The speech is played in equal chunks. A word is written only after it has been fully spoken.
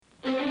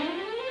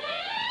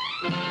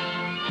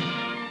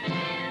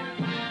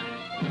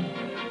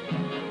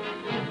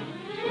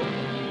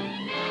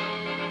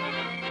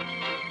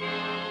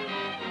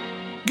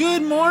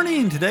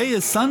morning! Today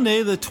is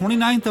Sunday, the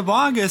 29th of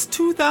August,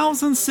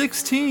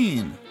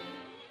 2016.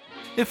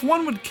 If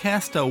one would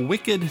cast a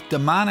wicked,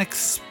 demonic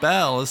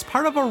spell as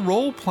part of a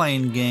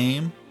role-playing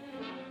game,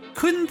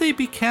 couldn't they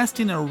be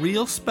casting a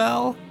real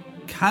spell?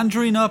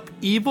 Conjuring up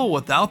evil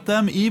without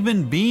them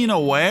even being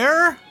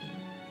aware?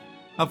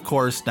 Of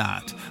course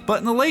not. But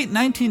in the late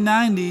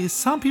 1990s,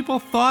 some people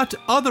thought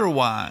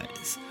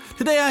otherwise.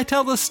 Today I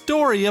tell the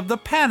story of the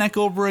panic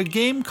over a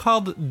game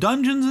called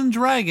Dungeons &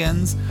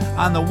 Dragons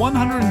on the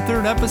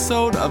 103rd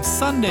episode of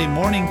Sunday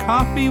Morning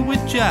Coffee with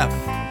Jeff.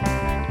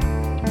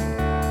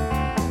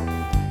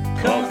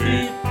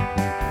 Coffee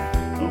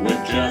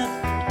with Jeff.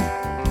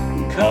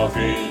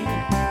 Coffee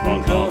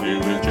on Coffee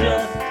with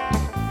Jeff.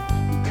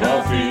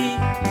 Coffee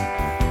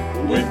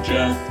with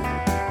Jeff.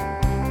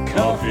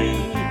 Coffee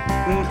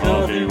on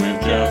Coffee with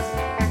Jeff.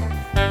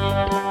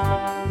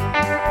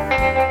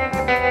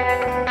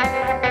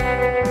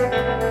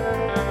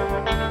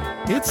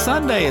 It's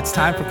Sunday, it's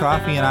time for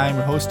coffee, and I'm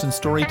your host and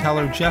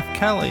storyteller, Jeff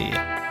Kelly.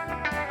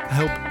 I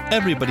hope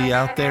everybody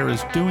out there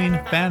is doing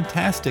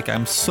fantastic.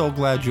 I'm so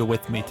glad you're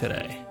with me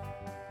today.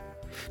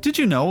 Did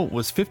you know it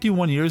was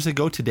 51 years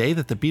ago today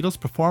that the Beatles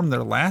performed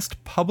their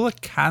last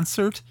public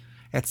concert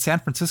at San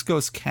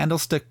Francisco's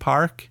Candlestick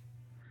Park?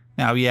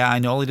 Now, yeah, I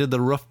know they did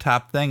the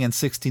rooftop thing in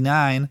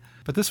 '69,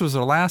 but this was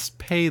their last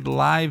paid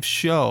live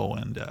show,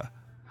 and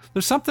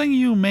there's something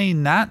you may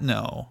not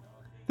know.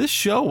 This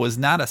show was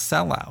not a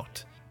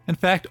sellout. In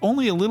fact,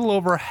 only a little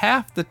over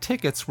half the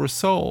tickets were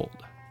sold.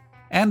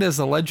 And as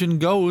the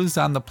legend goes,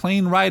 on the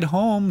plane ride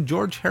home,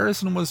 George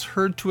Harrison was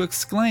heard to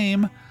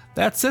exclaim,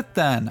 "That's it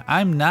then,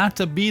 I'm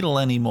not a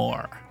Beatle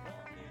anymore."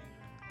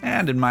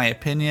 And in my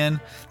opinion,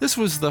 this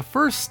was the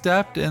first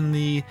step in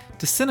the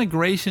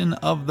disintegration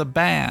of the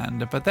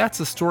band, but that's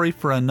a story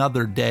for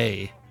another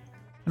day.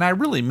 And I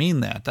really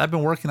mean that. I've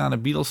been working on a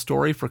Beatles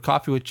story for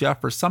Coffee with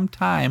Jeff for some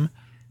time,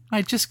 and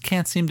I just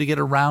can't seem to get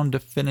around to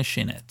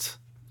finishing it.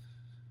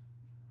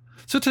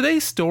 So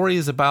today's story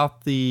is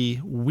about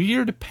the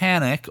weird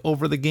panic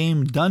over the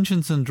game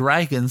Dungeons &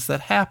 Dragons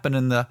that happened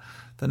in the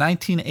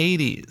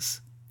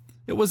 1980s.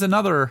 It was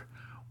another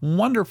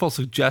wonderful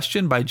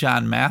suggestion by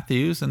John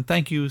Matthews, and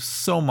thank you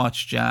so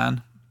much,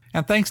 John.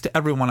 And thanks to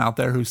everyone out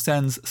there who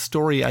sends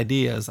story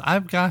ideas.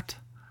 I've got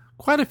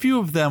quite a few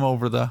of them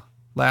over the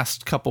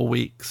last couple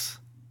weeks.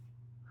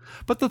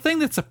 But the thing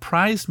that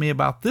surprised me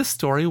about this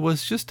story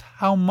was just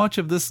how much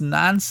of this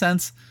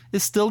nonsense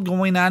is still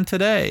going on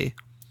today.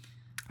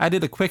 I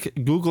did a quick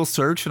Google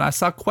search and I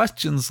saw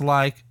questions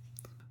like,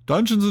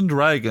 Dungeons &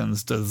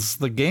 Dragons, does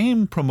the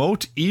game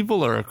promote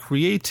evil or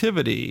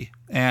creativity?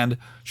 And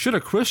should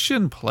a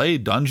Christian play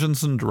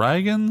Dungeons &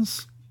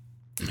 Dragons?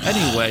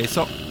 Anyway,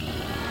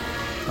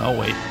 oh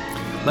wait,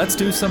 let's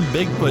do some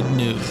Bigfoot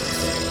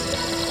news.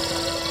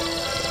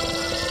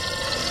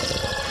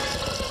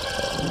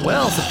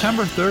 Well,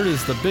 September 3rd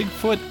is the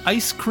Bigfoot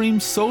Ice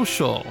Cream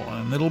Social,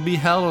 and it'll be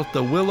held at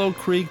the Willow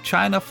Creek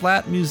China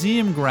Flat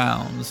Museum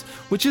grounds,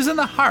 which is in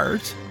the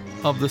heart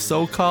of the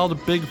so-called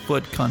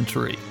Bigfoot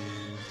country.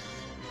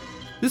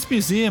 This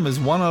museum is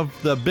one of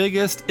the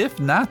biggest, if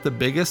not the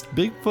biggest,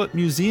 Bigfoot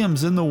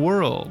museums in the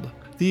world.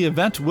 The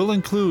event will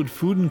include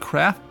food and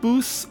craft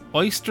booths,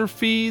 oyster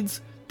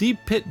feeds, deep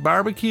pit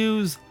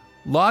barbecues,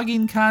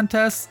 logging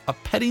contests, a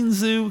petting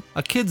zoo,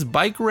 a kids'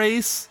 bike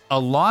race, a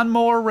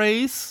lawnmower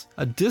race,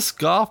 a disc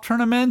golf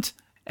tournament,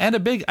 and a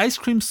big ice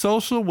cream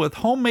social with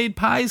homemade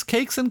pies,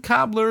 cakes, and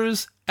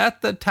cobblers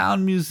at the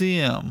town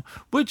museum,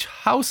 which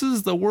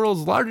houses the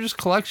world's largest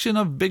collection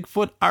of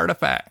Bigfoot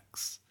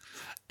artifacts.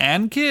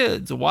 And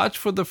kids, watch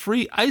for the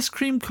free ice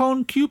cream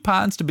cone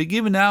coupons to be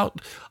given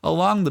out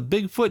along the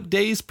Bigfoot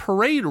Days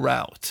parade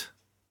route.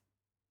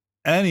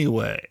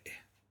 Anyway,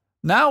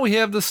 now we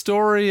have the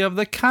story of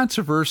the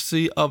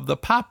controversy of the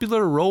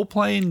popular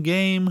role-playing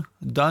game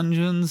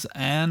Dungeons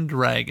 &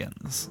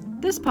 Dragons.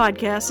 This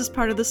podcast is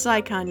part of the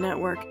Psycon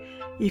Network.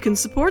 You can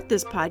support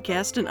this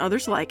podcast and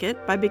others like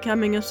it by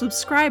becoming a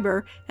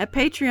subscriber at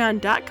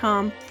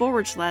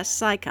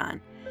patreon.com/Psycon.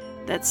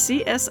 That's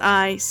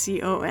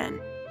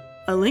CSICON.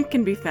 A link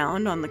can be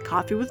found on the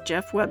Coffee with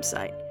Jeff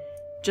website.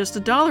 Just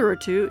 $1 or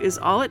 $2 is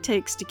all it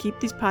takes to keep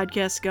these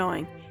podcasts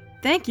going.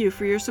 Thank you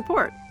for your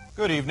support.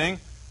 Good evening.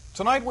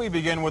 Tonight we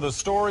begin with a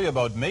story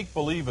about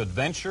make-believe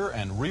adventure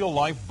and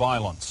real-life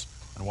violence,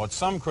 and what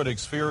some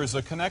critics fear is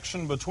a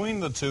connection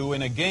between the two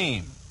in a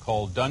game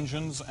called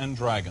Dungeons &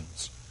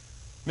 Dragons.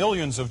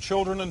 Millions of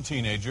children and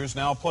teenagers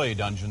now play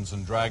Dungeons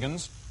 &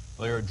 Dragons.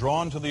 They are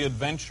drawn to the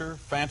adventure,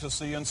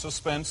 fantasy, and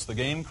suspense the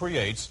game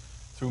creates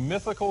through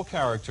mythical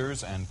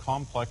characters and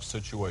complex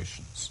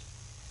situations.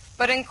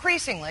 But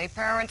increasingly,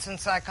 parents and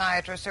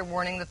psychiatrists are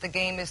warning that the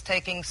game is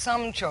taking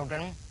some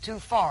children too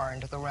far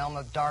into the realm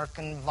of dark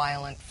and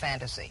violent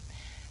fantasy.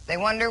 They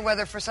wonder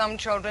whether for some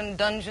children,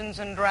 Dungeons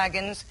 &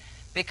 Dragons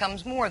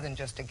becomes more than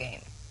just a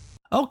game.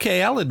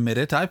 Okay, I'll admit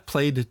it, I've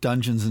played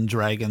Dungeons &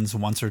 Dragons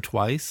once or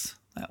twice.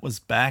 That was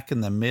back in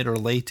the mid or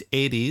late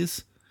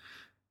 80s.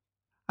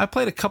 I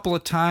played a couple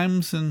of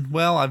times, and,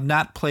 well, I've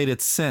not played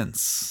it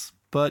since.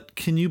 But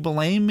can you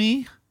blame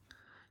me?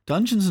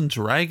 Dungeons &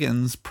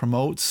 Dragons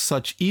promotes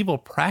such evil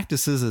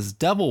practices as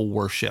devil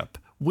worship,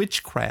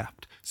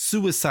 witchcraft,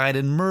 suicide,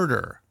 and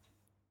murder.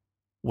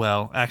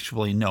 Well,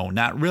 actually, no,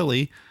 not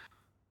really.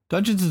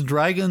 Dungeons &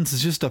 Dragons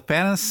is just a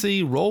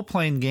fantasy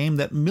role-playing game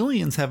that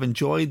millions have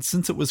enjoyed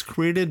since it was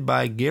created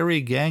by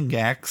Gary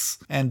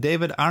Gygax and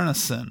David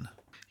Arneson.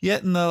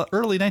 Yet in the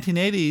early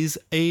 1980s,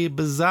 a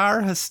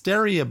bizarre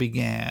hysteria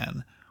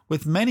began,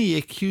 with many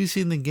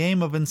accusing the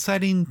game of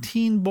inciting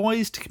teen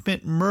boys to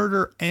commit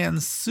murder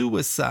and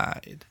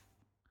suicide.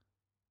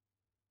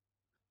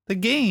 The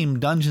game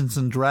Dungeons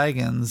 &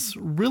 Dragons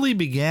really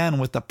began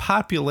with the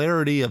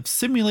popularity of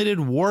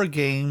simulated war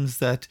games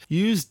that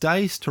use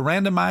dice to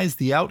randomize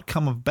the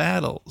outcome of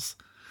battles.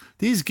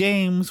 These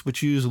games,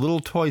 which use little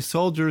toy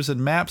soldiers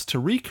and maps to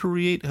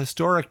recreate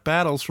historic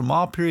battles from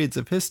all periods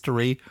of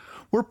history,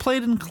 were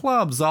played in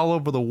clubs all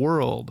over the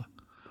world.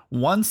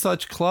 One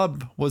such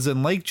club was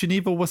in Lake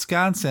Geneva,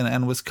 Wisconsin,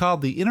 and was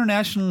called the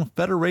International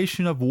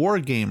Federation of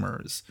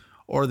Wargamers,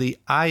 or the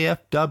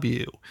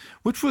IFW,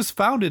 which was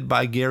founded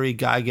by Gary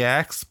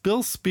Gygax,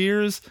 Bill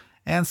Spears,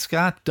 and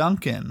Scott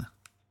Duncan.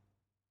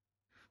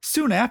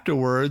 Soon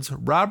afterwards,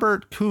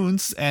 Robert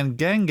Kuntz and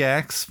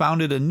Gygax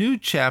founded a new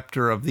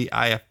chapter of the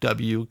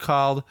IFW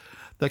called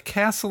the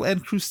Castle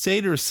and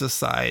Crusaders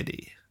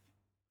Society.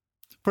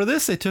 For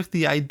this, they took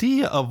the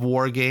idea of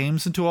war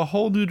games into a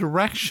whole new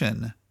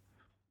direction.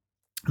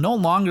 No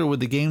longer would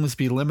the games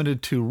be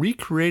limited to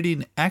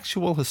recreating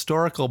actual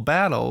historical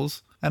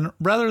battles, and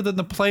rather than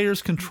the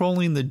players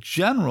controlling the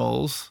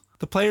generals,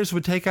 the players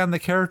would take on the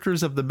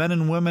characters of the men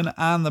and women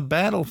on the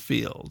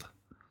battlefield,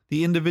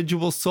 the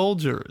individual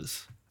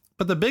soldiers.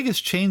 But the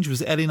biggest change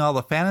was adding all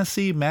the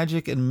fantasy,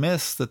 magic, and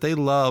myths that they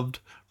loved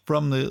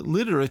from the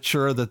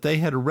literature that they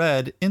had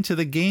read into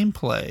the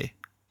gameplay.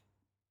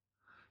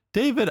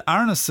 David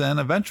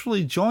Arneson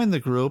eventually joined the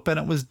group, and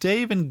it was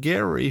Dave and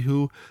Gary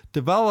who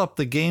developed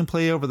the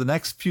gameplay over the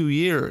next few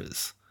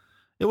years.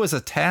 It was a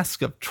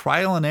task of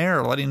trial and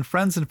error, letting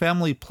friends and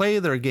family play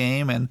their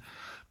game and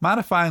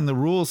modifying the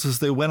rules as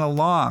they went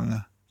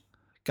along.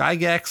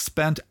 Gygax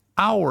spent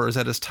hours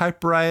at his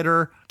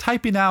typewriter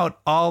typing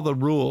out all the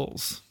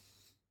rules.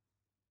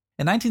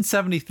 In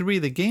 1973,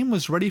 the game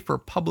was ready for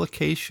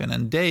publication,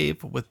 and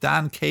Dave, with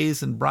Don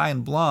Kays and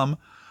Brian Blum,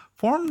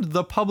 formed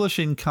the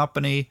publishing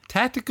company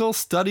Tactical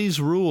Studies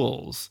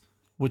Rules,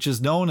 which is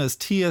known as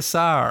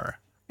TSR,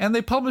 and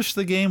they published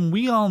the game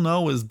we all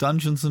know as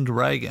Dungeons &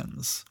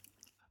 Dragons.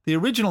 The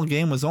original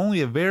game was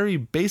only a very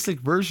basic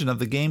version of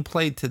the game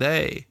played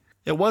today.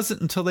 It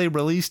wasn't until they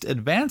released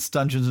Advanced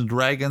Dungeons &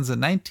 Dragons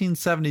in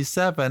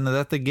 1977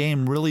 that the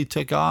game really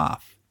took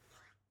off.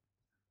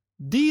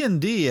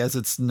 D&D, as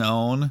it's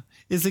known,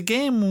 is a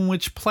game in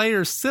which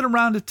players sit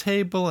around a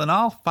table and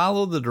all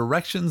follow the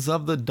directions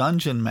of the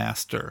Dungeon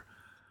Master,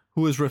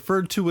 who is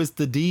referred to as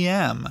the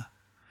DM.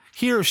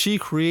 He or she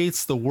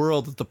creates the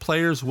world that the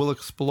players will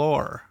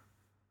explore.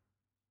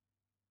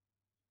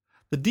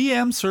 The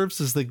DM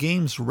serves as the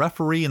game's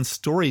referee and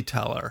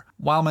storyteller,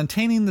 while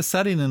maintaining the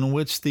setting in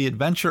which the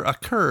adventure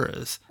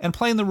occurs and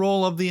playing the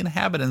role of the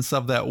inhabitants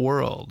of that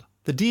world.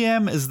 The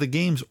DM is the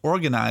game's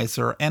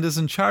organizer and is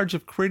in charge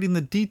of creating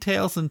the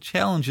details and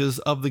challenges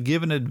of the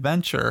given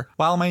adventure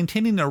while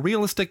maintaining a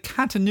realistic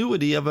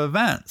continuity of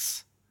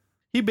events.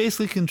 He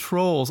basically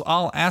controls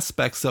all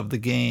aspects of the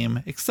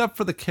game except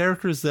for the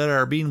characters that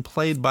are being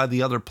played by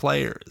the other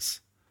players.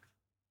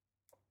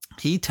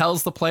 He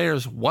tells the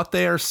players what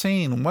they are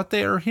seeing, what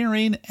they are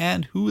hearing,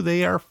 and who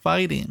they are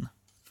fighting.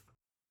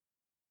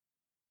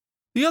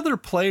 The other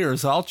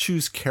players all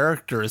choose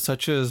characters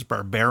such as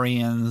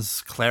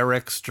barbarians,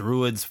 clerics,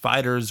 druids,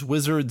 fighters,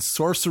 wizards,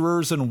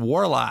 sorcerers, and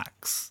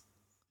warlocks.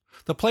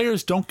 The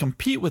players don't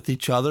compete with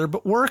each other,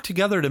 but work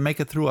together to make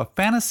it through a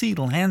fantasy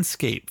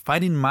landscape,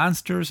 fighting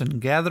monsters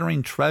and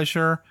gathering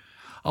treasure.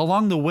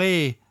 Along the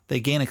way, they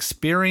gain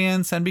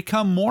experience and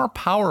become more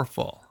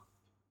powerful.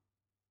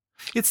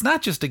 It's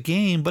not just a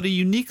game, but a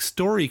unique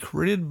story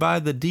created by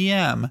the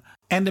DM,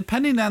 and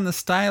depending on the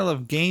style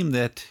of game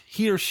that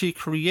he or she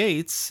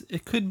creates,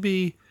 it could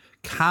be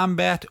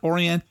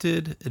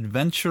combat-oriented,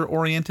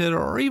 adventure-oriented,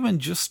 or even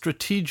just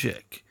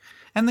strategic.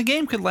 And the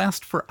game could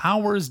last for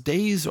hours,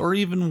 days, or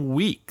even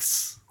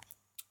weeks.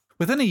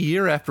 Within a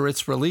year after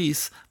its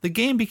release, the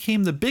game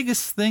became the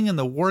biggest thing in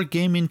the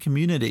wargaming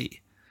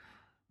community.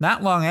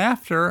 Not long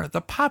after,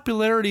 the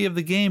popularity of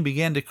the game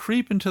began to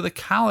creep into the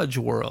college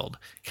world.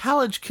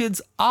 College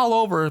kids all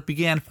over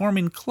began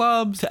forming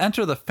clubs to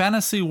enter the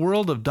fantasy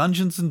world of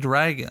Dungeons &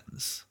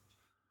 Dragons.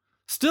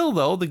 Still,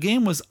 though, the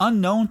game was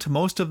unknown to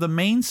most of the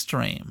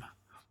mainstream.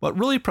 What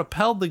really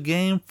propelled the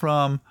game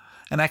from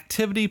an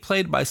activity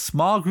played by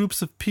small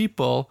groups of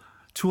people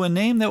to a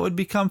name that would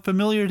become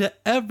familiar to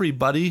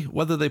everybody,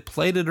 whether they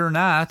played it or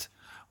not,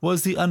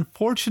 was the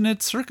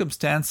unfortunate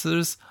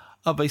circumstances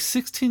of a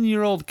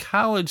 16-year-old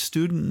college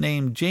student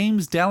named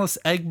James Dallas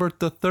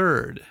Egbert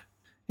III.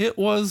 It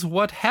was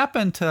what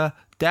happened to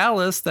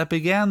Dallas that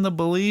began the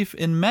belief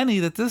in many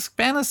that this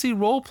fantasy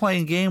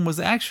role-playing game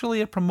was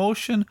actually a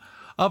promotion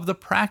of the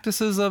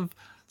practices of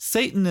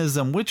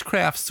Satanism,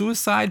 witchcraft,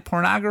 suicide,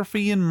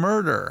 pornography, and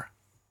murder.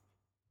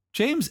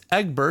 James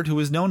Egbert, who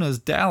is known as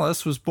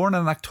Dallas, was born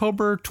on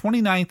October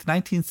 29,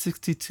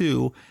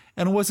 1962,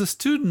 and was a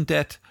student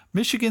at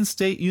Michigan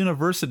State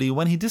University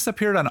when he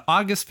disappeared on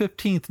August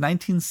 15,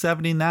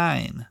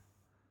 1979.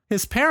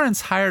 His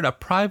parents hired a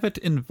private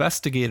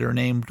investigator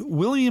named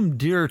William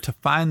Dear to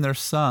find their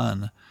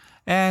son,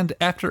 and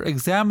after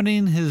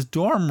examining his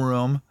dorm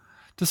room,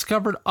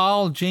 discovered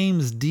all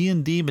James'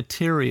 D&D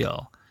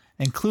material,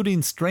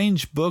 including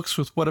strange books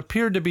with what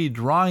appeared to be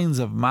drawings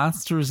of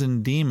monsters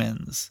and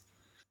demons.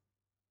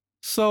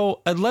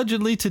 So,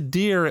 allegedly to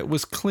Dear, it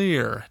was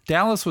clear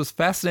Dallas was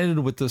fascinated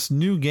with this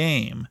new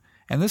game,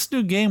 and this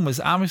new game was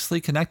obviously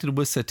connected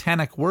with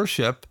satanic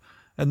worship,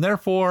 and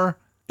therefore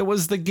it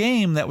was the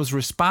game that was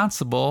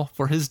responsible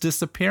for his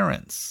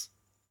disappearance.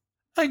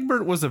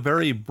 Egbert was a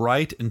very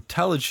bright,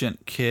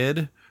 intelligent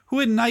kid who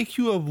had an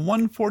IQ of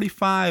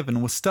 145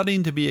 and was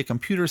studying to be a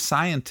computer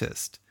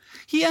scientist.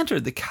 He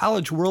entered the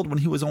college world when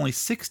he was only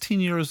 16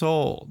 years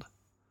old.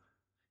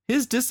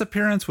 His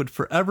disappearance would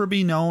forever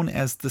be known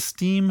as the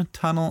Steam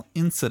Tunnel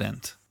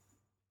Incident.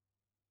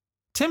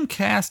 Tim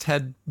Cast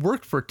had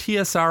worked for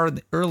TSR in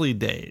the early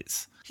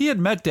days. He had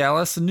met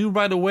Dallas and knew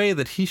right away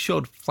that he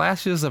showed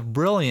flashes of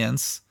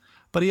brilliance,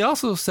 but he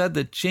also said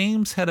that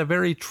James had a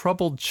very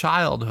troubled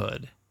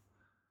childhood.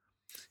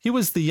 He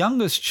was the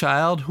youngest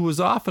child who was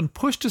often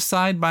pushed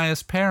aside by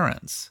his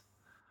parents.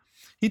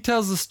 He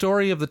tells the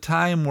story of the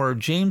time where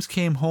James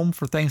came home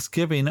for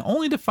Thanksgiving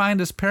only to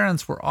find his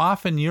parents were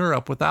off in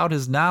Europe without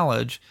his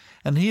knowledge,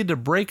 and he had to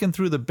break in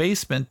through the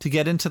basement to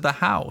get into the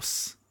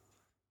house.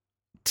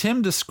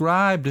 Tim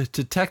described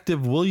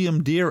Detective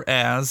William Dear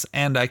as,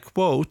 and I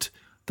quote,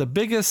 the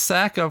biggest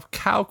sack of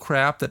cow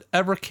crap that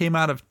ever came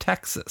out of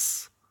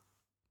Texas.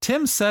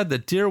 Tim said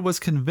that Dear was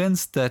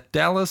convinced that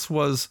Dallas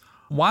was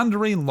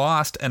wandering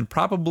lost and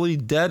probably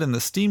dead in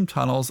the steam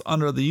tunnels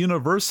under the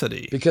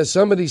university. Because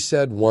somebody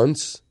said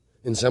once,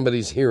 in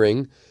somebody's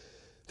hearing,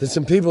 that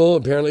some people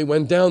apparently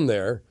went down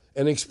there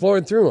and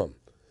explored through them.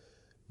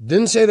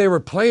 Didn't say they were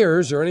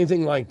players or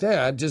anything like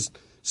that, just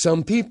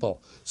some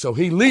people. So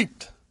he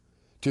leaped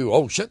to,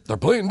 oh shit, they're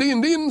playing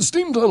D&D in the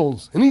steam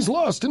tunnels, and he's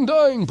lost and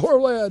dying, poor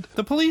lad.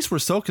 The police were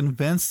so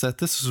convinced that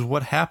this is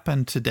what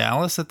happened to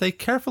Dallas that they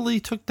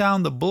carefully took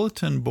down the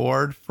bulletin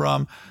board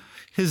from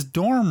his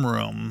dorm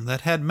room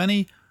that had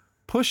many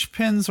push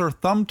pins or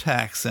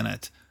thumbtacks in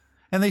it,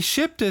 and they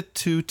shipped it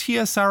to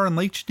TSR in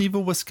Lake Geneva,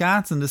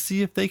 Wisconsin to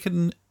see if they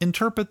could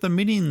interpret the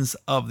meanings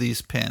of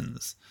these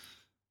pins.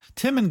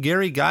 Tim and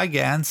Gary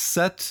Gygax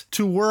set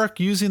to work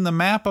using the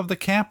map of the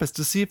campus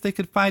to see if they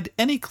could find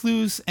any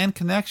clues and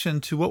connection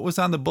to what was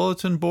on the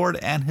bulletin board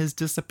and his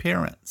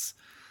disappearance.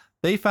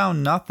 They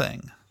found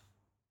nothing.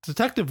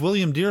 Detective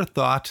William Dear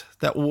thought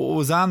that what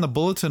was on the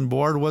bulletin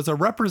board was a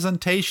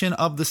representation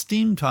of the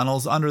steam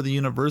tunnels under the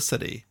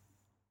university.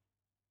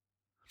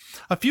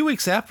 A few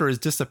weeks after his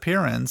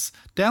disappearance,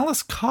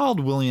 Dallas called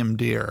William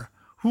Dear,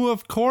 who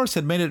of course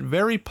had made it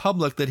very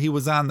public that he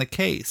was on the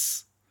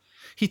case.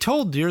 He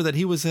told Dear that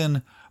he was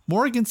in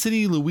Morgan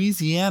City,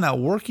 Louisiana,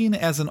 working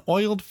as an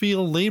oil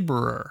field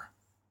laborer.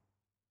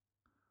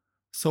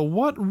 So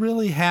what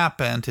really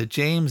happened to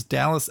James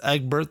Dallas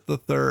Egbert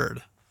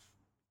III?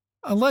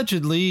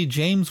 Allegedly,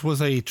 James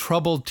was a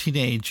troubled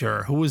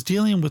teenager who was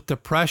dealing with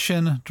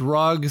depression,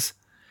 drugs,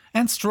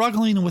 and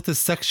struggling with his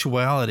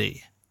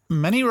sexuality.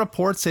 Many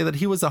reports say that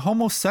he was a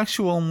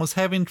homosexual and was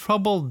having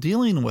trouble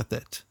dealing with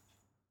it.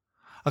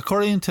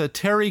 According to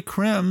Terry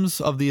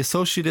Crims of the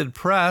Associated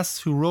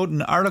Press, who wrote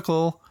an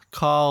article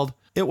called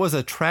 "It Was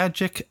a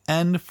Tragic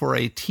End for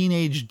a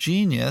Teenage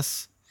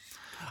Genius,"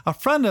 a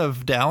friend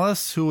of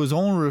Dallas, who was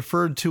only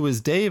referred to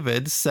as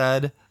David,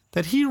 said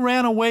that he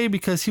ran away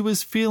because he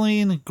was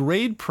feeling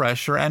grade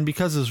pressure and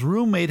because his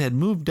roommate had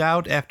moved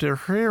out after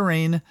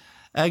hearing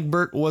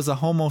Egbert was a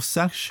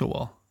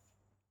homosexual.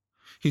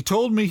 He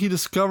told me he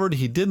discovered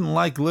he didn't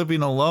like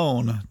living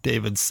alone,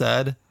 David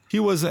said. He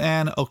was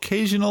an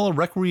occasional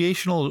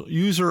recreational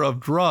user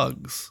of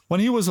drugs. When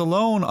he was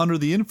alone under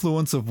the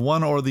influence of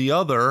one or the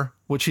other,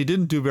 which he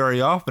didn't do very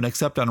often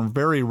except on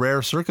very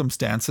rare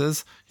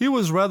circumstances, he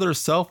was rather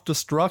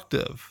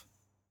self-destructive.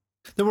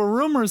 There were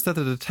rumors that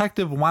the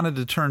detective wanted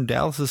to turn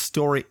Dallas's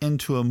story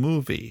into a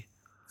movie.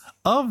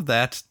 Of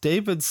that,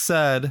 David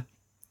said,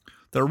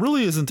 "There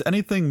really isn't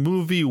anything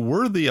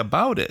movie-worthy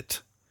about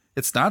it.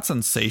 It's not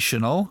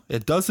sensational.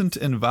 It doesn't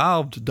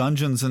involve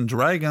Dungeons and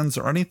Dragons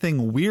or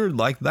anything weird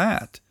like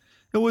that.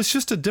 It was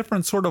just a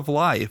different sort of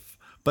life,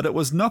 but it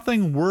was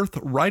nothing worth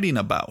writing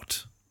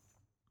about."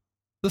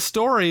 The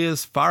story,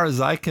 as far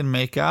as I can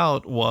make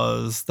out,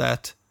 was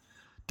that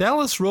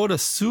Dallas wrote a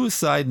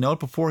suicide note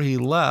before he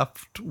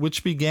left,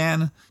 which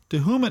began, "To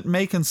whom it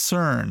may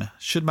concern,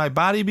 should my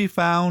body be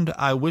found,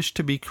 I wish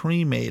to be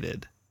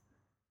cremated."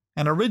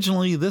 And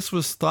originally this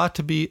was thought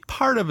to be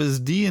part of his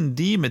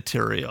D&D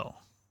material.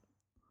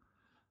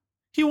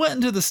 He went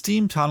into the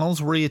steam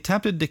tunnels where he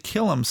attempted to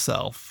kill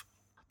himself.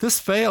 This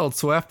failed,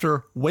 so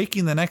after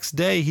waking the next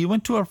day, he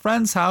went to a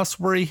friend's house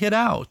where he hid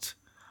out.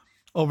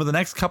 Over the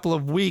next couple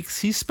of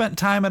weeks, he spent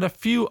time at a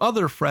few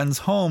other friends'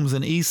 homes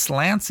in East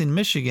Lansing,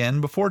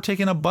 Michigan, before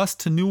taking a bus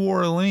to New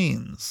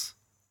Orleans.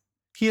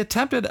 He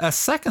attempted a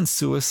second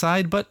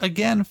suicide, but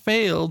again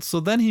failed,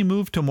 so then he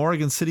moved to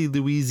Morgan City,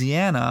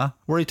 Louisiana,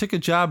 where he took a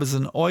job as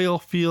an oil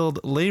field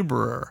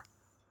laborer.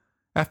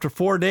 After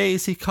 4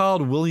 days, he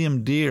called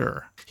William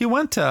Dear. He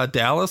went to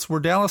Dallas,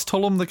 where Dallas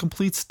told him the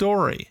complete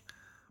story.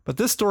 But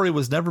this story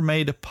was never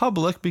made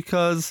public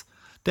because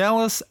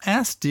Dallas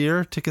asked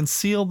Dear to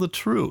conceal the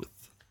truth.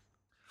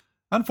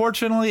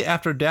 Unfortunately,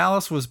 after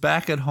Dallas was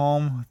back at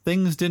home,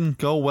 things didn't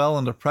go well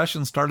and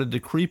depression started to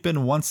creep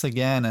in once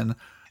again,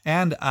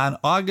 and on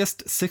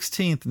August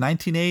 16,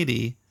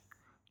 1980,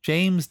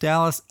 James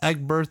Dallas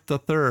Egbert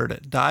III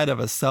died of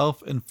a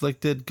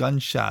self-inflicted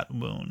gunshot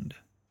wound.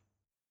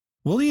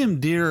 William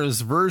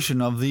Dear's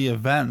version of the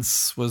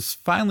events was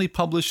finally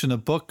published in a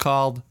book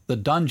called The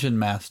Dungeon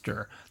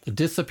Master, The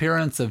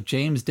Disappearance of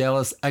James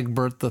Dallas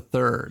Egbert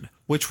III,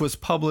 which was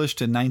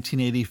published in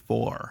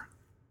 1984.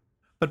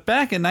 But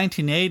back in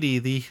 1980,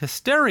 the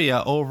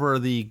hysteria over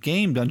the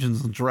game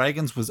Dungeons &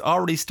 Dragons was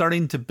already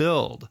starting to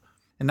build.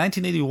 In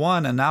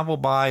 1981, a novel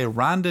by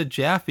Rhonda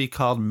Jaffe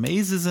called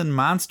Mazes and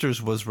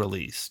Monsters was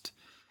released,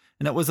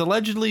 and it was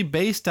allegedly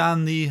based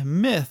on the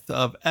myth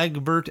of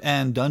Egbert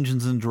and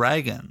Dungeons &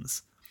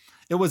 Dragons.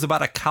 It was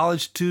about a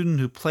college student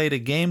who played a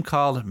game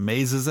called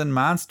Mazes and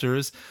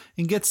Monsters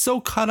and gets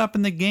so caught up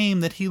in the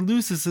game that he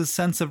loses his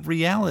sense of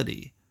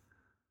reality.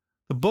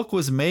 The book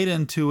was made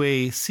into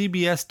a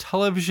CBS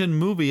television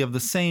movie of the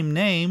same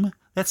name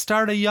that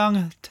starred a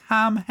young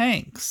Tom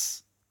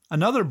Hanks.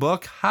 Another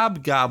book,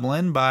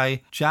 Hobgoblin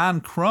by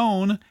John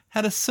Crone,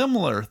 had a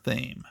similar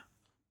theme.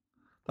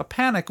 The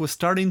panic was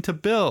starting to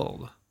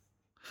build.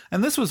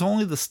 And this was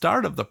only the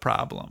start of the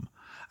problem.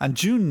 On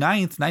June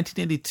 9th,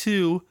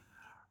 1982,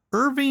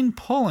 Irving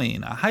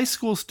Pulling, a high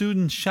school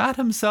student, shot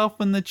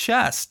himself in the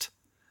chest.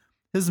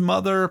 His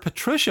mother,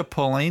 Patricia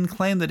Pulling,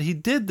 claimed that he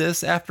did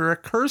this after a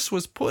curse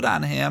was put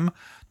on him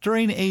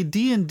during a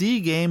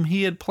D&D game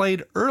he had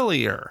played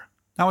earlier.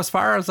 Now, as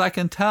far as I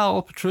can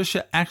tell,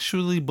 Patricia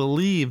actually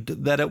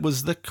believed that it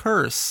was the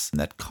curse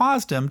that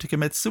caused him to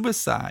commit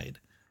suicide.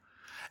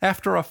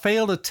 After a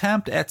failed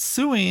attempt at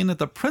suing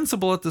the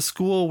principal at the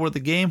school where the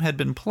game had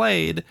been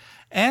played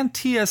and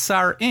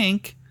TSR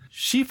Inc.,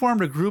 she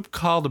formed a group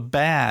called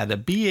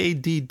BADD,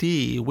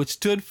 B-A-D-D, which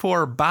stood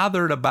for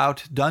Bothered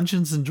About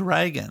Dungeons &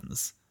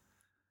 Dragons.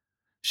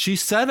 She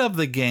said of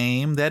the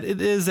game that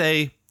it is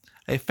a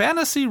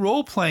fantasy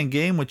role-playing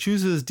game which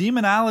uses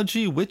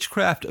demonology,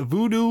 witchcraft,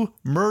 voodoo,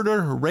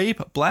 murder,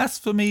 rape,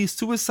 blasphemy,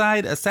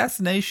 suicide,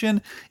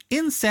 assassination,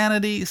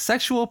 insanity,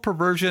 sexual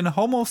perversion,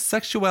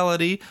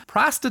 homosexuality,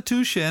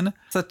 prostitution,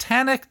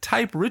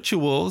 satanic-type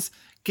rituals,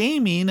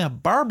 gaming,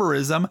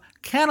 barbarism,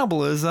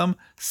 cannibalism,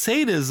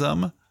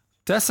 sadism,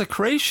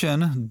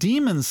 desecration,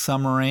 demon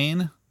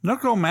summoning,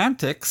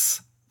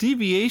 necromantics,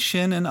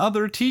 deviation, and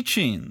other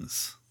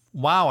teachings.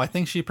 Wow, I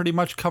think she pretty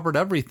much covered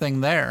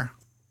everything there.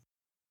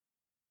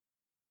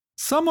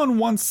 Someone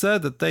once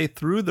said that they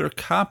threw their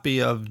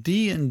copy of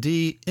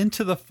D&D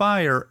into the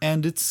fire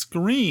and it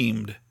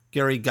screamed,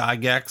 Gary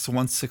Gygax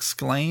once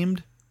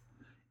exclaimed.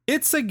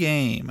 It's a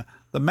game.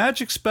 The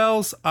magic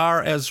spells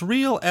are as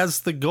real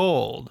as the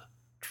gold.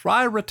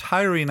 Try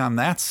retiring on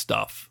that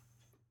stuff.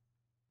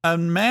 A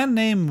man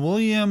named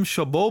William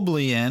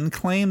Shaboblian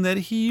claimed that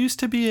he used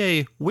to be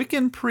a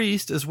Wiccan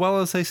priest as well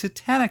as a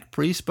satanic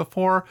priest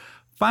before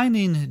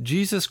finding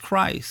Jesus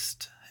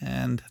Christ,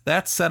 and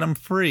that set him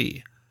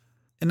free.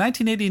 In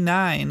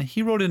 1989,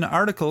 he wrote an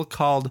article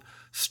called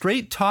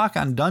Straight Talk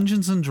on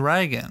Dungeons &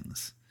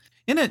 Dragons.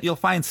 In it, you'll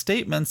find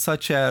statements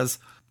such as,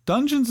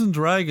 Dungeons &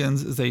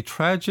 Dragons is a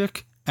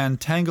tragic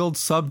and tangled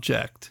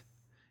subject.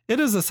 It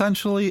is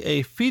essentially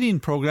a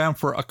feeding program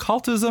for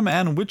occultism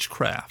and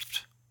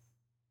witchcraft.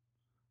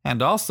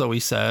 And also, he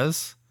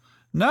says,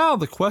 now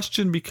the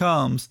question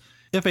becomes,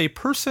 if a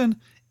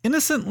person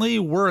innocently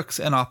works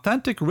an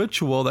authentic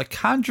ritual that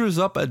conjures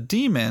up a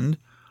demon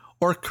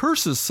or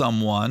curses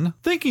someone,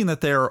 thinking that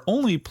they are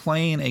only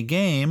playing a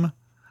game,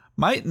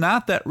 might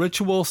not that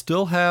ritual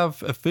still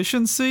have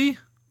efficiency?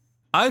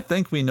 I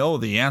think we know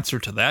the answer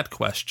to that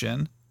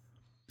question.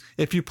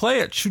 If you play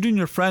at shooting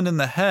your friend in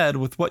the head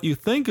with what you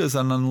think is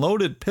an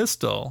unloaded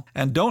pistol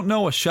and don't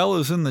know a shell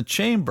is in the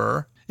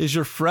chamber, is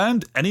your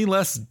friend any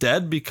less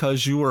dead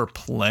because you were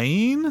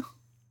playing?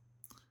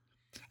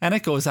 And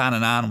it goes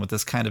on with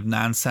this kind of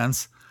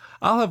nonsense.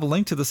 I'll have a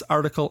link to this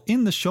article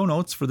in the show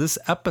notes for this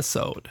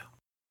episode.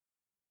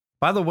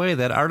 By the way,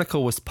 that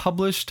article was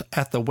published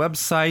at the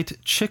website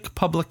Chick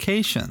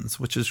Publications,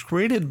 which is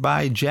created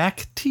by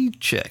Jack T.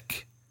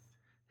 Chick.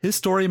 His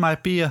story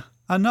might be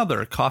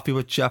another Coffee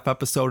with Jeff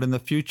episode in the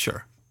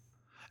future.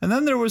 And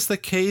then there was the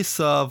case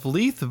of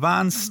Leith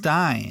Von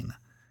Stein.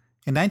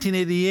 In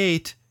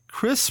 1988,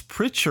 Chris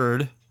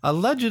Pritchard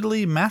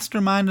allegedly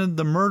masterminded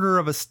the murder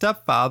of his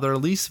stepfather,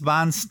 Leith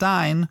Von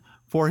Stein,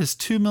 for his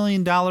 $2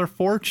 million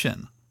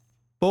fortune.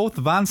 Both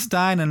Von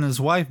Stein and his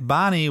wife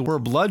Bonnie were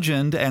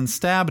bludgeoned and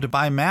stabbed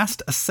by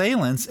masked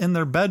assailants in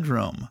their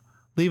bedroom.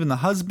 leaving the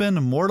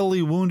husband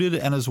mortally wounded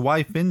and his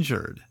wife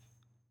injured.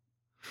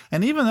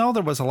 And even though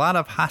there was a lot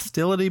of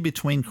hostility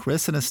between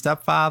Chris and his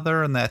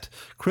stepfather, and that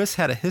Chris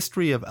had a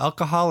history of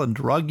alcohol and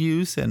drug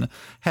use and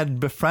had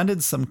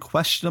befriended some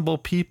questionable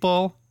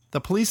people,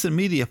 the police and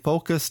media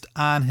focused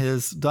on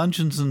his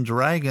Dungeons &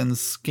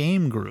 Dragons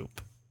game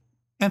group.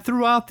 And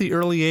throughout the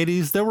early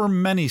 80s, there were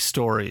many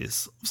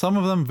stories, some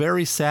of them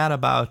very sad,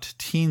 about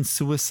teen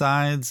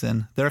suicides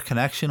and their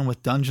connection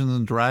with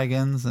Dungeons &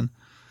 Dragons. And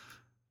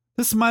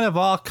this might have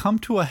all come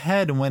to a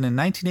head when in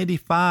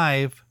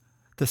 1985,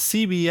 the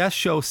CBS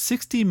show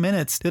 60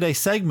 Minutes did a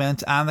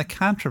segment on the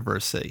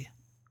controversy.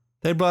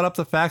 They brought up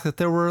the fact that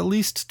there were at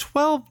least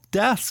 12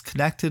 deaths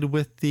connected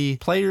with the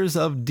players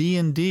of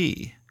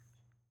D&D.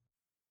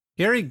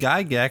 Gary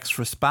Gygax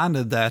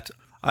responded that,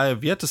 "I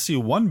have yet to see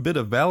one bit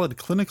of valid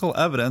clinical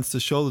evidence to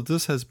show that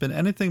this has been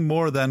anything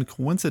more than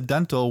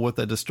coincidental with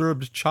a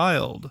disturbed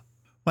child."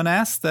 When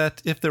asked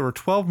that if there were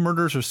 12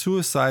 murders or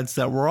suicides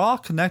that were all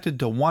connected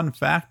to one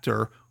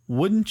factor,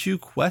 wouldn't you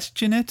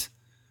question it?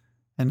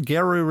 And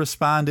Gary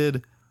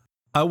responded,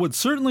 "I would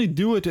certainly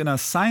do it in a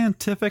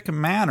scientific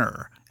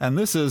manner, and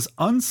this is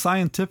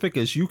unscientific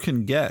as you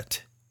can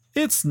get.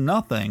 It's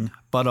nothing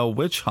but a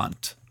witch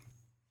hunt."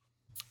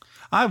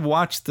 I've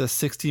watched the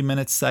 60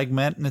 Minutes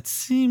segment, and it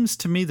seems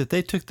to me that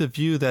they took the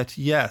view that,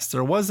 yes,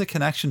 there was a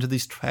connection to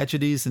these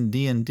tragedies in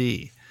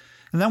D&D.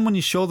 And then when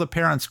you show the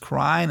parents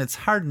crying,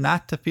 it's hard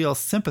not to feel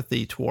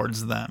sympathy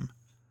towards them.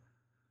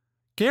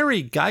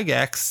 Gary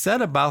Gygax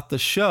said about the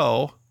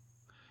show,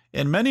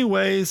 "In many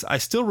ways, I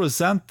still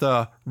resent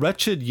the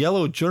wretched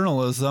yellow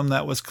journalism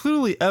that was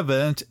clearly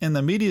evident in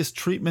the media's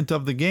treatment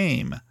of the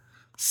game,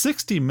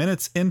 60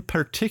 Minutes in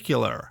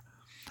particular.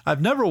 I've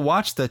never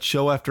watched that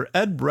show after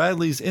Ed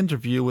Bradley's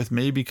interview with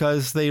me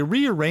because they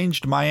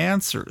rearranged my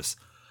answers.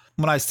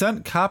 When I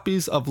sent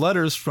copies of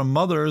letters from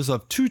mothers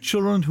of 2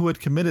 children who had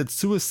committed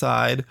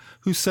suicide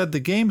who said the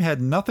game had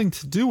nothing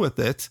to do with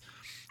it,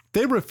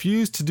 they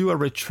refused to do a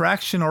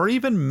retraction or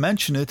even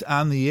mention it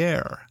on the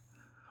air.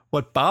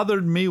 What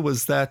bothered me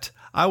was that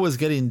I was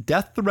getting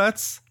death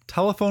threats,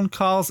 telephone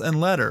calls,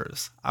 and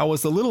letters. I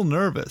was a little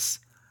nervous.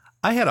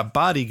 I had a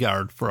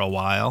bodyguard for a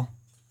while."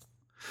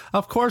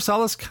 Of course,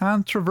 all this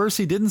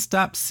controversy didn't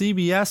stop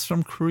CBS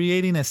from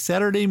creating a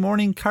Saturday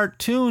morning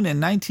cartoon in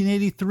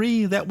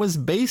 1983 that was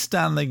based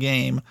on the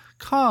game,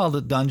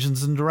 called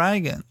Dungeons &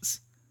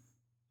 Dragons.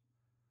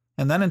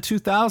 And then in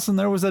 2000,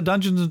 there was a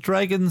Dungeons &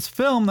 Dragons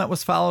film that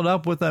was followed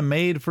up with a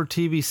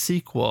made-for-TV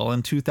sequel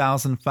in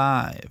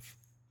 2005.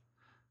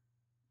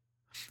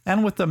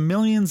 And with the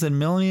millions and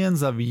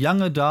millions of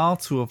young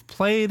adults who have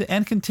played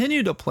and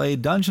continue to play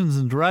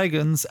Dungeons &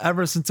 Dragons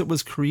ever since it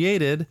was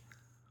created,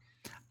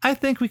 I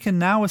think we can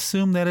now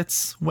assume that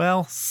it's,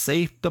 well,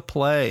 safe to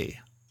play.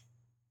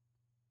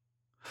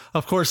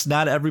 Of course,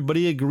 not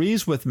everybody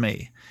agrees with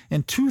me.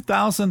 In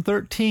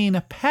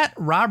 2013, Pat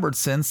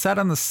Robertson said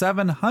on the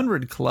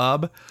 700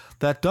 Club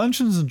that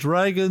Dungeons &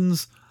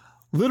 Dragons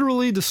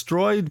literally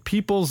destroyed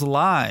people's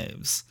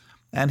lives,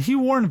 and he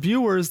warned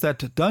viewers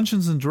that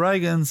Dungeons &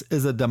 Dragons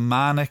is a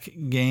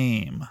demonic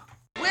game.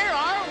 Where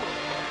are we?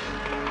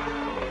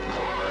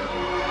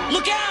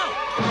 Look out!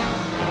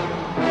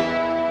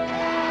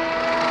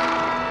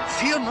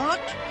 Fear not,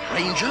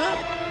 Ranger.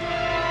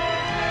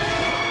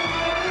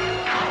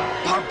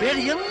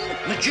 Barbarian,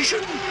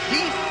 magician,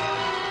 thief,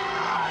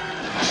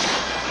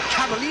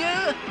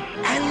 cavalier,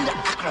 and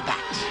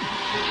acrobat.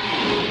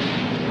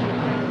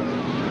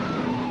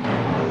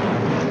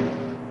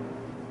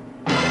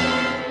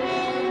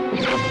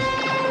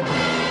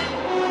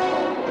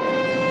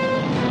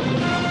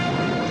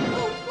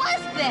 Who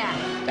was that?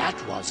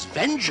 That was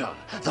Venger,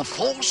 the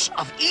force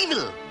of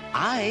evil.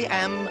 I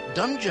am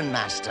Dungeon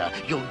Master,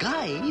 your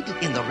guide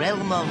in the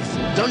realm of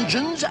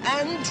Dungeons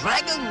and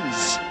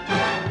Dragons.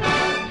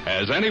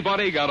 Has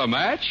anybody got a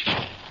match?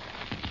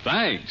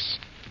 Thanks.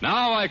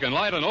 Now I can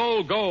light an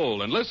old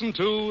goal and listen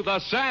to the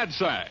Sad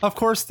Sack. Of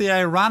course, the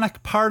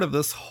ironic part of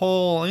this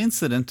whole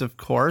incident, of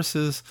course,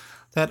 is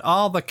that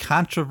all the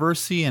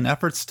controversy and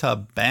efforts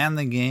to ban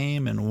the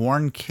game and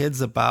warn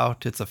kids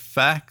about its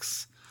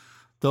effects,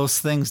 those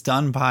things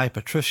done by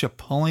Patricia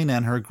Pulling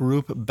and her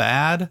group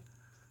BAD,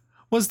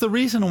 was the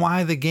reason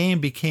why the game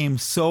became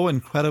so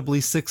incredibly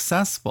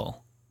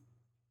successful.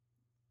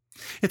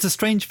 It's a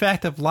strange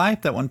fact of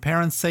life that when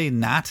parents say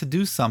not to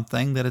do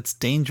something, that it's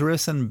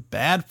dangerous and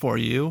bad for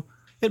you,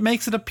 it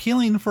makes it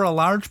appealing for a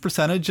large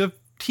percentage of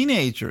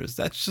teenagers.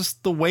 That's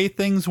just the way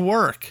things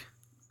work.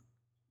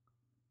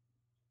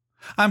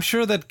 I'm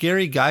sure that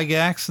Gary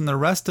Gygax and the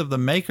rest of the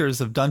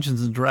makers of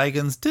Dungeons &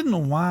 Dragons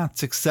didn't want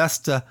success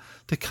to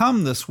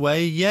come this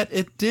way, yet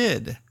it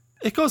did.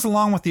 It goes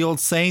along with the old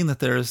saying that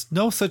there's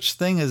no such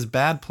thing as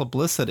bad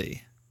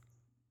publicity.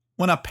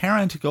 When a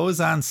parent goes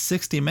on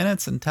 60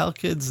 Minutes and tells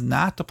kids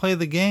not to play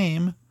the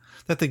game,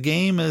 that the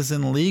game is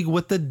in league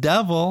with the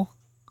devil,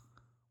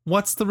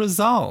 what's the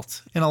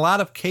result? In a lot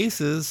of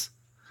cases,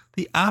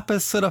 the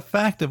opposite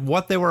effect of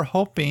what they were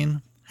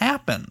hoping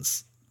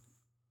happens.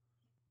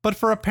 But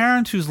for a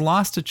parent who's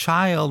lost a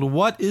child,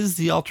 what is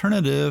the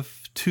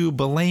alternative to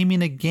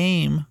blaming a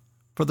game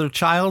for their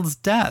child's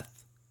death.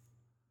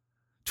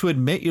 To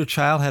admit your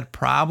child had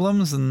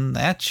problems and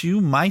that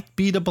you might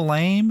be to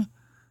blame.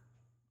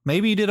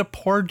 Maybe you did a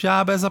poor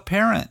job as a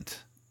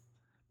parent.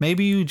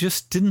 Maybe you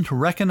just didn't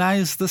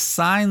recognize the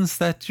signs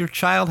that your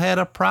child had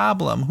a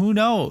problem. Who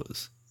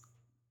knows?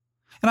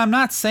 And I'm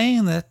not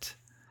saying that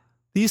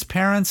these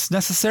parents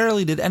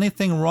necessarily did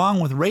anything wrong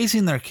with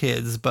raising their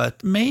kids,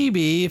 but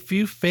maybe if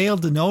you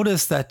failed to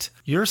notice that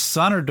your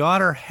son or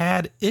daughter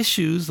had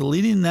issues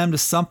leading them to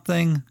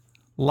something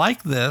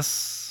like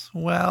this,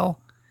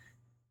 well,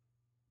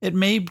 it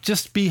may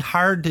just be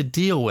hard to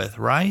deal with,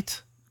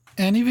 right?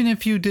 And even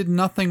if you did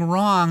nothing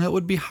wrong, it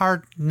would be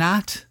hard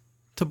not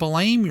to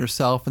blame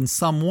yourself in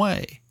some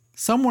way.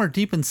 Somewhere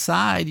deep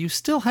inside, you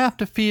still have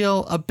to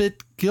feel a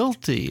bit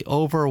guilty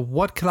over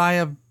what could I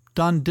have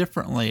done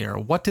differently or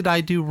what did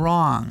I do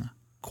wrong?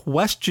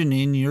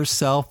 Questioning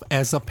yourself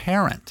as a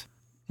parent.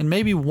 And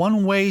maybe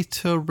one way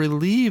to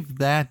relieve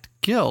that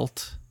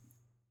guilt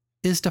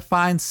is to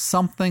find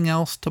something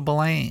else to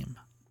blame.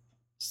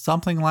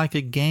 Something like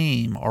a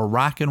game or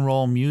rock and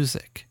roll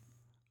music.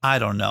 I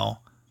don't know.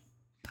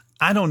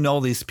 I don't know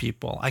these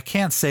people. I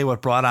can't say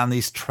what brought on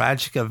these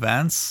tragic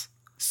events.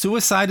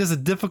 Suicide is a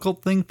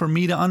difficult thing for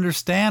me to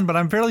understand, but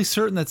I'm fairly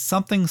certain that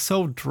something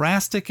so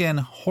drastic and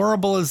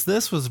horrible as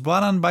this was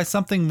brought on by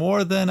something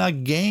more than a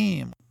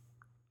game.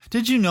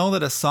 Did you know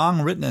that a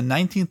song written in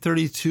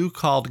 1932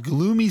 called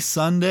Gloomy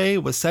Sunday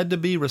was said to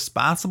be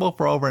responsible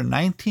for over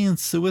 19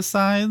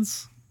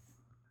 suicides?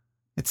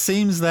 It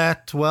seems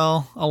that,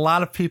 well, a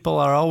lot of people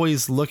are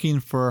always looking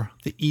for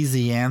the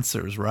easy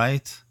answers,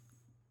 right?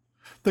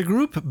 The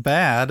group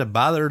Bad,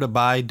 bothered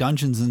by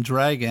Dungeons &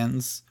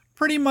 Dragons,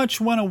 pretty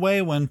much went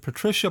away when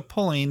Patricia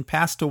Pulling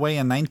passed away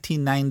in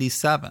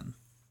 1997.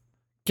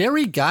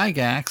 Gary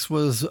Gygax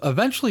was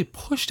eventually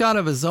pushed out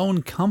of his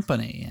own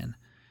company, and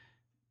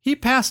he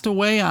passed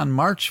away on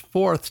March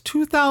 4th,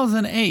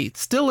 2008,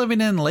 still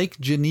living in Lake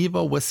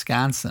Geneva,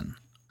 Wisconsin.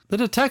 The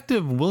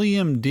detective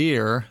William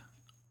Deere,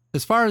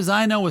 as far as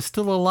I know, is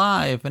still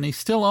alive, and he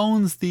still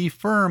owns the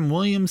firm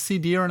William C.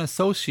 Deere &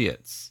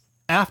 Associates.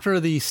 After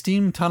the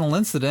steam tunnel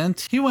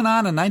incident, he went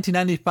on in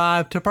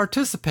 1995 to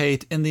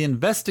participate in the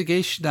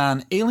investigation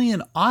on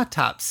Alien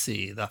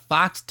Autopsy, the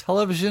Fox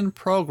television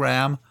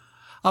program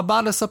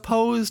about a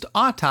supposed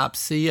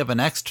autopsy of an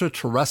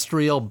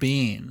extraterrestrial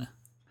being.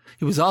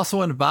 He was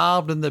also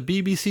involved in the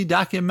BBC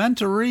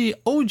documentary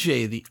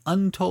O.J. The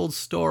Untold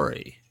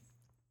Story.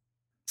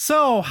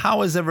 So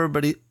how is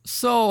everybody's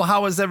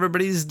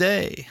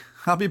day?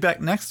 I'll be back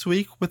next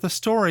week with a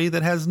story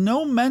that has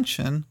no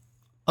mention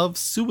of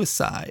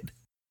suicide.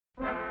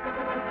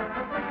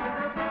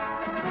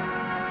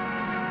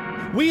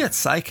 We at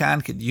SciCon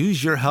could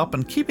use your help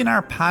in keeping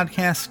our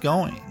podcast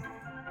going.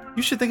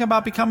 You should think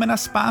about becoming a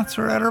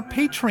sponsor at our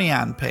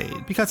Patreon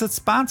page because it's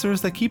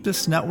sponsors that keep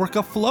this network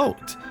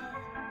afloat.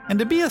 And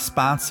to be a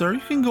sponsor,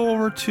 you can go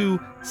over to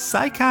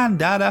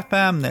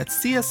SciCon.fm,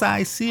 that's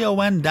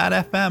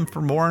CSICON.fm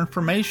for more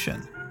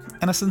information.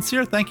 And a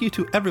sincere thank you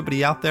to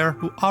everybody out there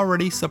who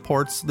already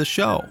supports the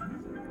show.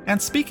 And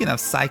speaking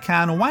of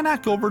SciCon, why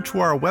not go over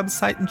to our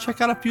website and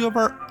check out a few of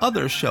our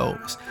other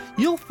shows?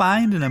 You'll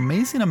find an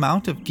amazing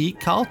amount of geek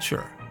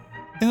culture.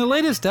 In the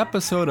latest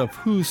episode of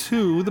Who's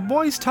Who, the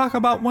boys talk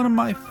about one of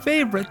my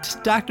favorite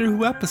Doctor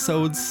Who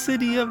episodes,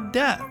 City of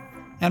Death.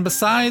 And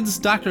besides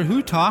Doctor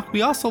Who talk,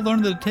 we also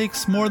learned that it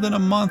takes more than a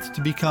month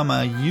to become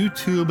a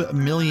YouTube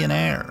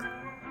millionaire.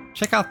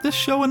 Check out this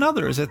show and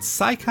others at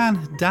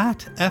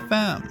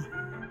SciCon.fm.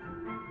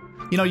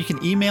 You know, you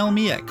can email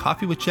me at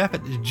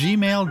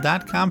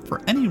coffeewithjeff@gmail.com for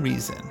any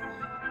reason.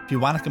 If you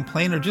want to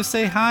complain or just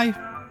say hi,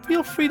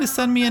 feel free to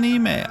send me an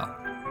email.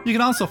 You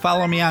can also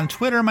follow me on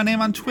Twitter. My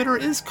name on Twitter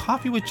is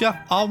Coffee with Jeff,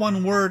 all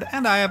one word,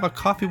 and I have a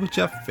Coffee with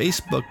Jeff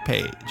Facebook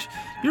page.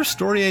 Your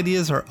story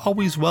ideas are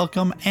always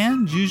welcome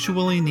and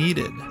usually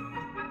needed.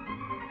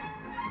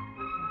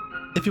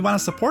 If you want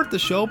to support the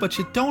show but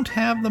you don't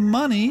have the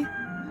money,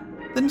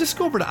 then just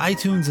go over to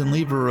iTunes and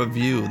leave a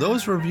review.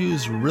 Those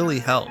reviews really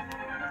help.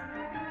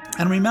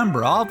 And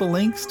remember, all the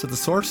links to the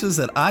sources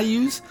that I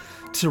use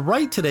to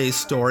write today's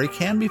story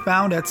can be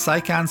found at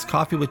SciCon's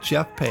Coffee with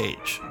Jeff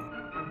page.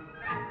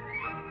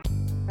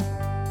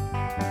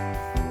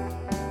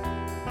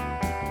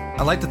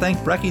 I'd like to thank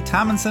Brecky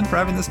Tomlinson for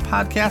having this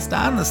podcast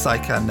on the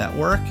SciCon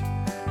Network,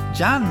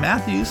 John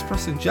Matthews for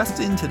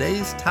suggesting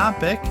today's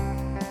topic,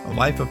 a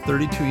wife of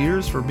 32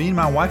 years for being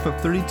my wife of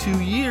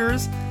 32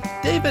 years,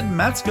 David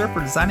Metzger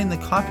for designing the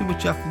Coffee with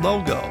Jeff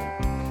logo,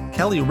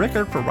 Kelly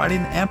Rickard for writing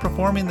and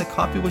performing the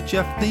Coffee with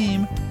Jeff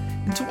theme,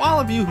 and to all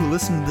of you who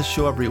listen to this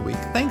show every week,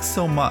 thanks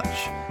so much.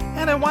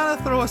 And I want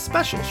to throw a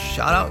special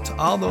shout out to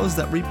all those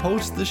that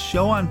repost this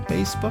show on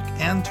Facebook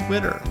and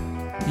Twitter.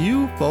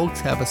 You folks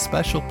have a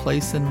special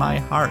place in my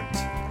heart.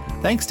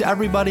 Thanks to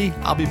everybody.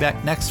 I'll be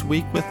back next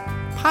week with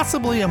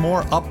possibly a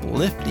more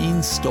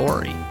uplifting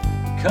story.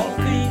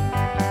 Coffee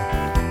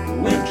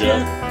with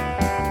Jeff.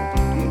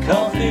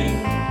 Coffee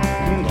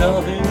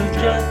with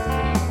Jeff.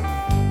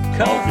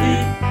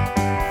 Coffee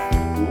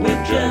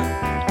with Jeff.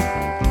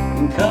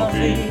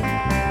 Coffee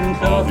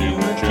Coffee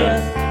with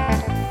Jeff.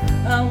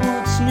 I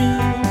once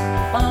knew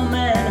a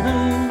man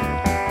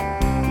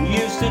who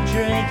used to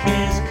drink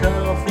his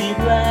coffee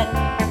black.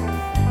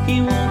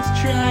 He once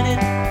tried it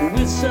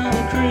with some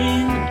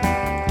cream,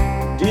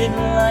 didn't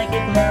like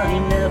it, now he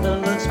never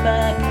looks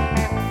back.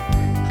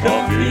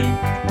 Coffee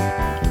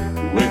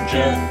with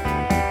Jeff.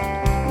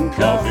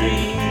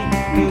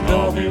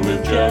 Coffee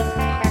with Jeff.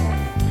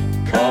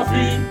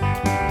 Coffee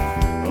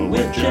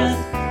with Jeff.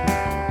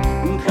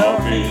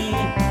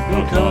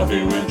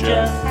 Coffee with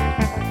Jeff.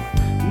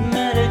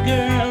 Met a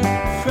girl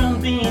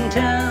from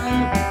Beantown.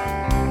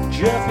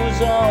 Jeff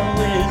was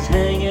always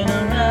hanging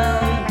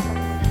around.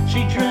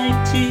 She drank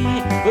tea,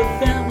 but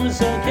that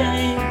was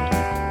okay.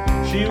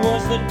 She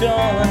was the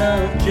dawn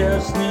of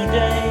Jeff's new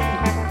day.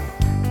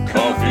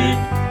 Coffee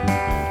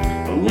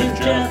with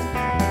Jeff.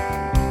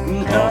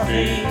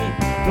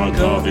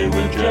 Coffee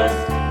with Jeff.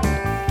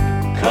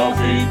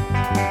 Coffee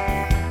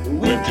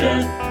with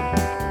Jeff.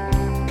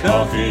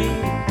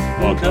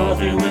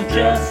 Coffee with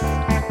Jeff.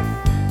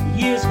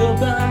 Years go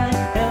by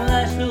and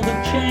life's filled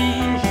with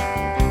change.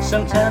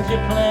 Sometimes your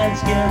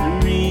plans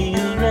get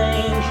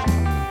rearranged.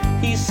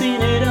 He's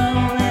seen it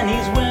all and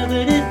he's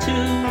weathered it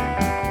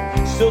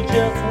too. So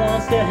Jeff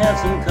wants to have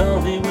some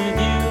coffee with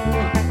you.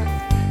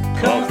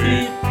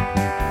 Coffee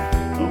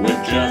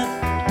with Jeff.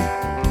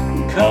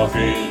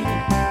 Coffee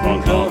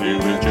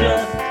with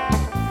Jeff.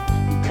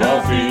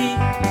 Coffee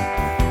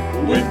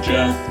with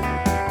Jeff.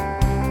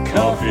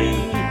 Coffee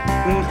with Jeff.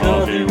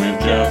 Coffee with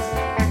Jeff.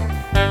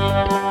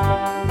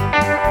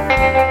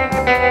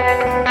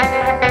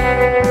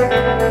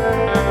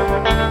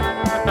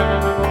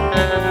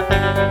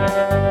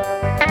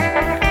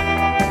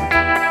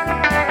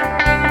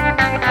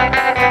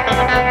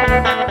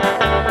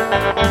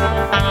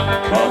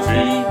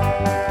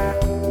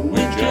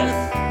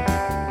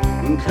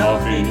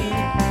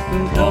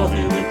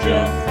 Coffee with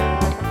Jeff.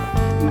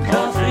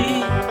 Coffee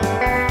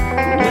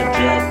with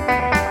Jeff.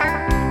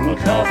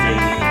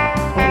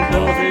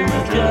 Coffee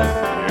with Jeff.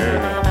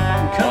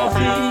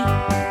 Coffee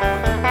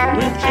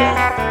with Jeff.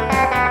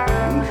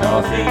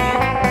 Coffee